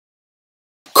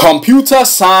Computer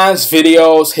science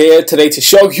videos here today to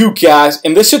show you guys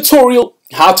in this tutorial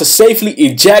how to safely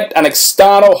eject an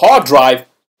external hard drive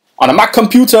on a Mac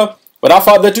computer. Without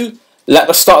further ado, let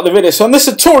us start the video. So in this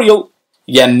tutorial,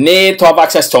 you need to have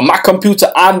access to a Mac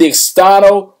computer and the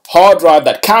external hard drive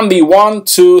that can be 1,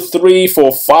 2, 3,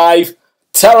 4, 5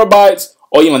 terabytes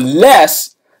or even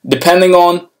less depending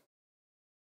on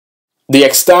the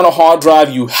external hard drive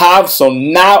you have. So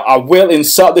now I will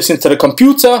insert this into the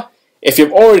computer. If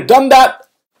you've already done that,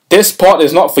 this part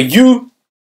is not for you.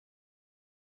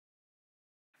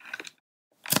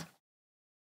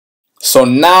 So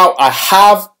now I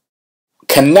have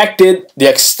connected the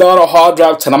external hard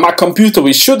drive to the Mac computer.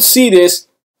 We should see this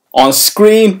on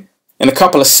screen in a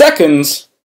couple of seconds.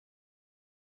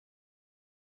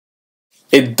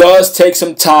 It does take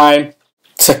some time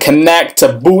to connect,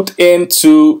 to boot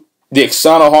into the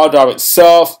external hard drive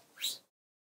itself.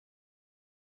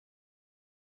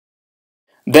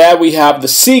 There we have the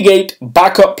Seagate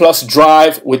Backup Plus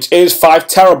drive, which is 5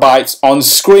 terabytes on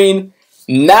screen.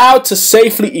 Now to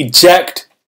safely eject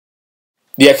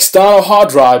the external hard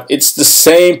drive, it's the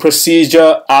same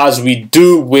procedure as we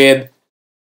do with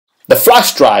the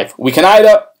flash drive. We can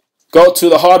either go to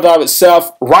the hard drive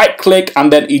itself, right click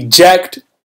and then eject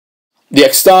the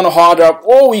external hard drive,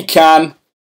 or we can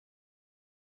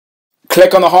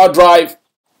click on the hard drive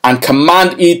and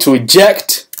Command E to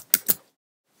eject.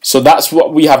 So that's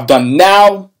what we have done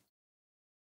now.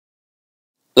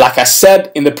 Like I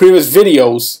said in the previous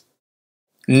videos,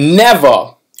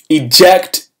 never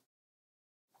eject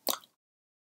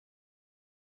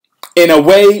in a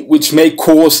way which may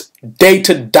cause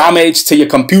data damage to your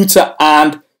computer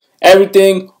and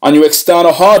everything on your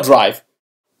external hard drive.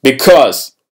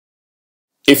 Because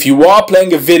if you are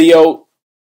playing a video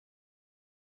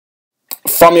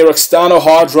from your external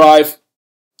hard drive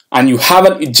and you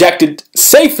haven't ejected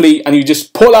safely and you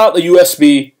just pull out the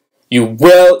USB, you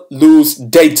will lose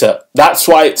data. That's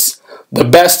why it's the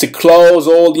best to close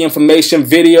all the information,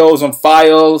 videos and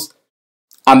files,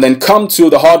 and then come to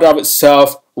the hard drive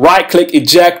itself, right click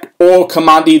eject or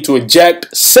Command E to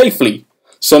eject safely.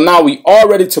 So now we are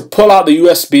ready to pull out the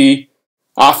USB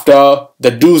after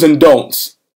the do's and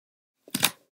don'ts.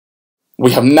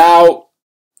 We have now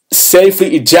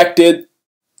safely ejected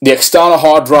the external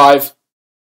hard drive.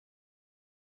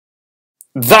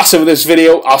 That's it for this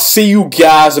video. I'll see you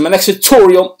guys in my next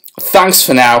tutorial. Thanks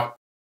for now.